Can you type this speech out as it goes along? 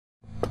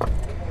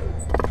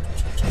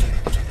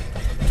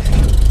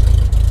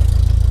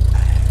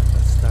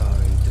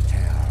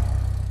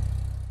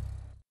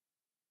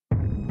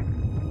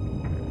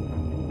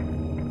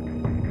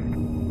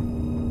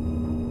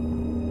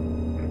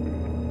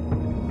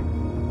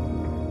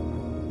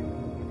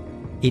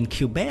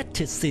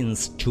Incubated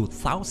since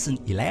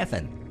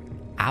 2011,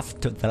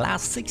 after the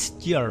last 6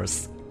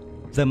 years,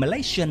 the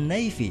Malaysian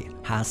Navy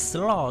has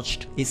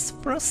launched its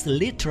first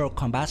littoral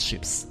combat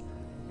ships,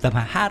 the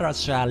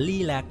Maharaja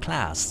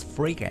Lela-class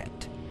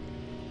frigate.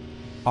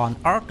 On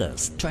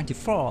August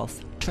 24,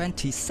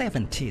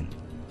 2017,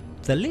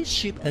 the lead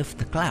ship of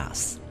the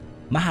class,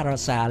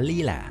 Maharaja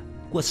Lela,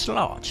 was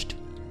launched,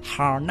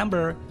 hull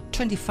number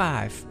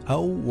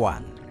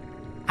 2501,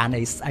 and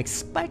is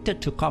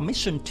expected to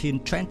commission in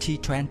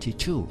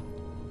 2022.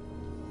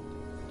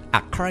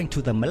 According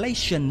to the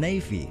Malaysian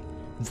Navy,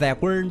 there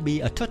will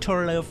be a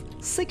total of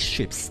 6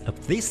 ships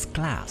of this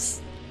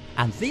class,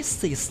 and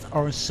this is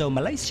also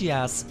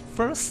Malaysia's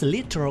first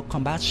littoral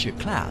combat ship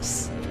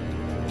class.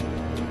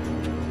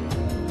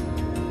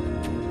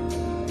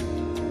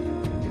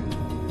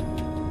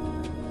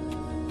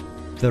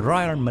 The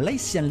Royal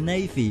Malaysian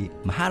Navy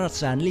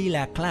Maharaja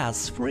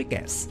Lela-class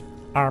frigates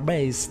are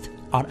based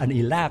on an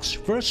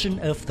enlarged version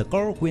of the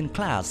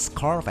Gowind-class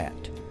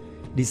corvette,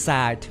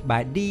 designed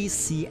by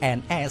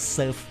DCNS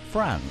of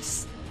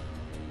France.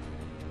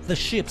 The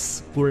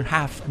ships will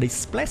have a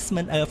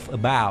displacement of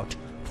about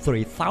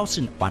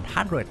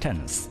 3,100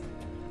 tons,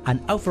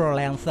 an overall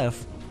length of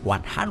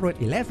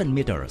 111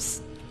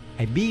 meters,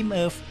 a beam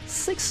of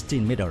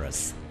 16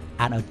 meters,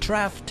 and a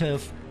draft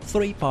of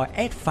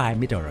 3.85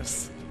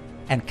 meters,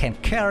 and can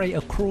carry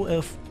a crew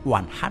of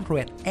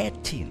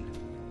 118.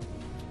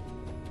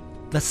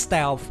 The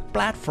stealth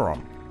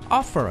platform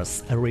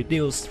offers a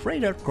reduced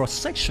radar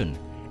cross-section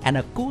and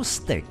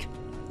acoustic,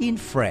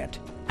 infrared,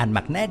 and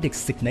magnetic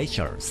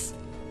signatures.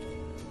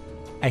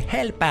 A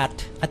helipad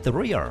at the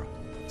rear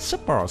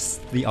supports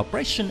the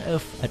operation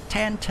of a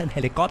 10-ton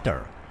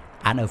helicopter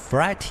and a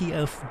variety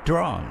of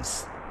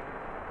drones.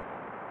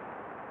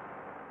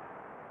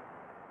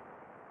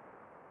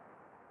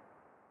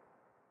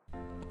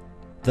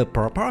 The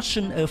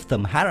propulsion of the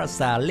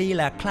Maharaja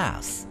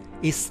Lela-class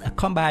is a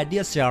combined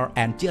diesel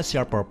and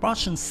diesel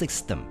propulsion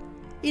system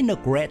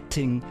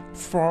integrating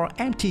 4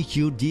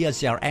 MTU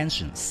diesel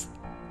engines,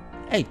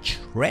 each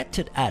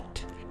rated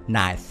at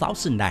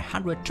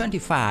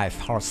 9,925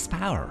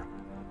 horsepower,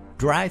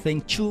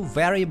 driving 2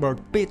 variable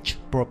pitch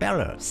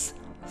propellers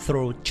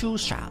through 2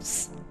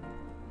 shafts.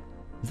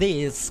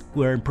 This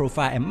will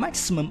provide a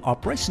maximum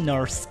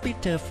operational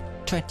speed of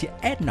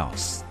 28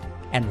 knots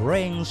and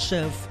range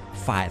of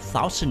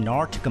 5,000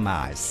 nautical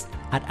miles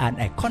at an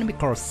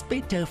economical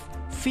speed of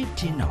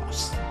 50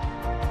 knots.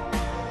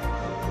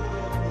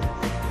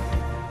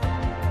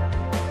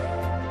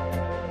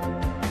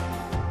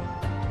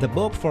 The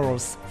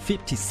Bofors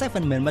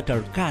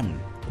 57mm gun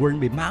will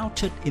be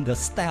mounted in the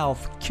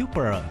stealth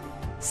cupola,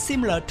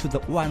 similar to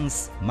the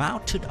ones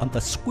mounted on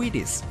the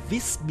Swedish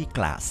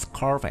Visby-class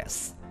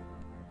corvettes.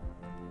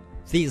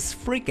 This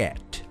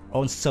frigate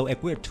also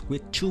equipped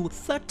with 2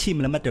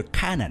 30mm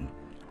cannons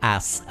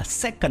as a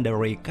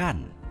secondary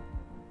gun.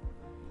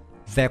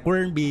 There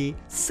will be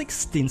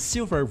 16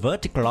 silver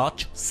vertical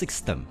launch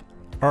systems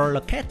are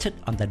located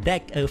on the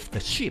deck of the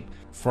ship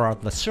for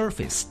the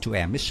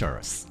surface-to-air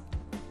missiles.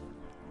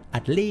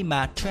 At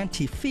Lima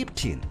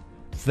 2015,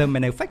 the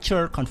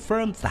manufacturer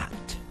confirmed that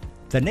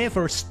the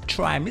Naval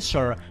Strike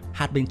missile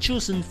had been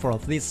chosen for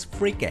this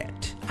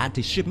frigate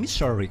anti-ship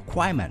missile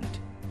requirement,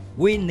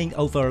 winning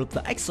over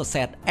the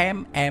Exocet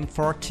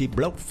MM40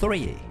 Block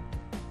 3.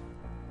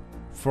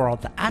 For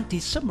the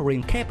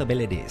anti-submarine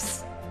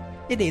capabilities,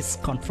 it is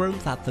confirmed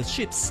that the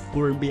ships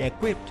will be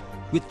equipped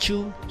with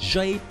 2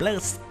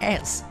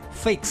 J+S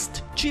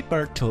fixed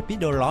triple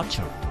torpedo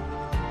launchers.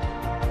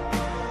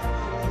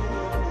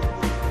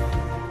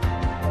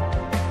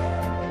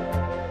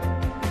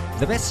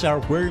 The vessel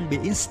will be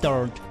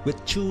installed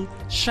with 2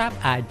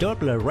 sharp-eye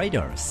Doppler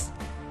radars,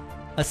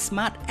 a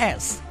Smart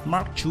S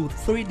Mark II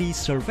 3D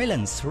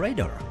surveillance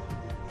radar,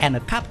 and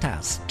a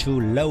Captas 2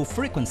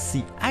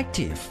 low-frequency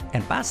active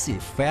and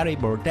passive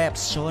variable depth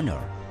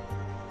sonar.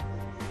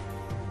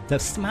 The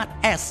Smart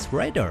S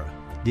radar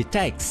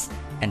detects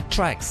and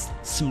tracks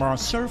small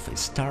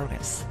surface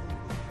targets,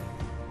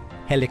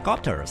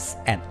 helicopters,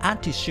 and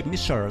anti-ship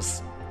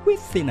missiles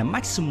within a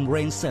maximum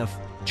range of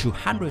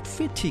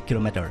 250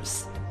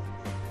 kilometers.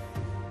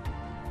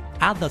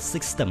 Other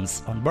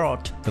systems on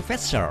board the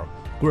vessel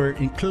will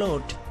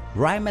include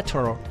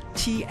Rheinmetall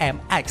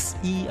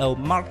TMX-EO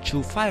Mark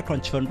II fire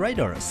control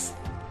radars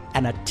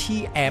and a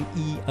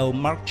TMEO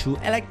Mark II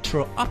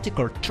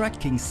electro-optical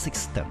tracking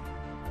system.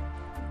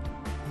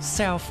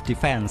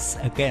 Self-defense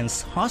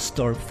against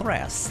hostile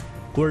threats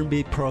will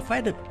be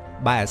provided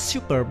by a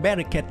super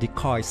barricade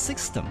decoy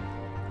system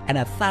and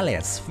a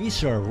Thales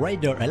visual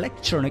radar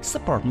electronic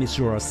support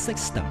missile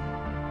system.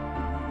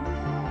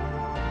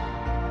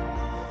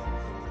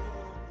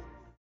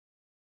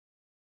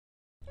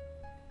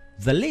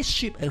 The lead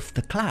ship of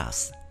the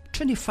class,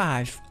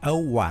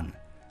 2501,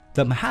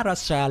 the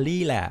Maharaja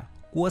Lela,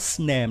 was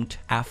named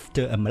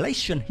after a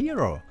Malaysian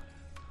hero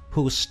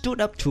who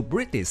stood up to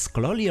British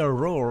colonial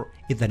rule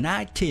in the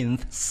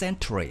 19th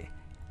century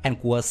and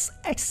was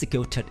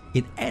executed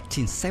in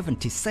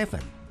 1877.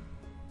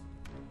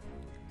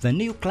 The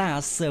new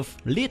class of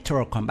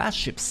littoral combat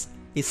ships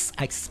is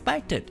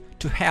expected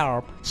to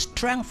help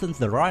strengthen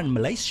the Royal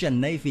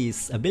Malaysian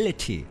Navy's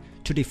ability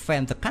to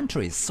defend the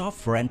country's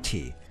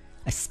sovereignty,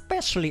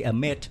 especially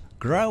amid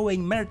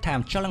growing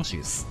maritime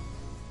challenges,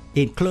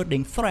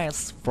 including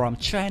threats from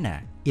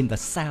China in the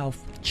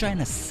South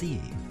China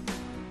Sea.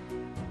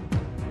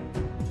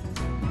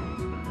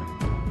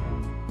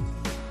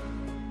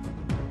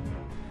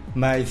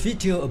 My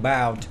video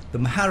about the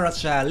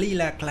Maharaja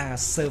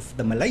Lela-class of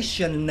the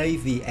Malaysian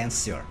Navy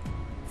ends here.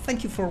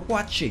 Thank you for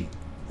watching.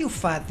 If you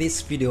find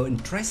this video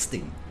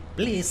interesting,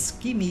 please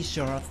give me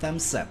your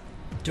thumbs up.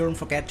 Don't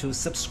forget to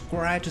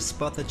subscribe to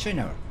support the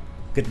channel.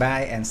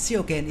 Goodbye and see you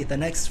again in the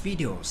next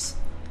videos.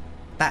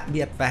 Tạm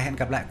biệt và hẹn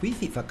gặp lại quý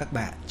vị và các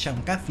bạn trong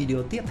các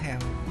video tiếp theo.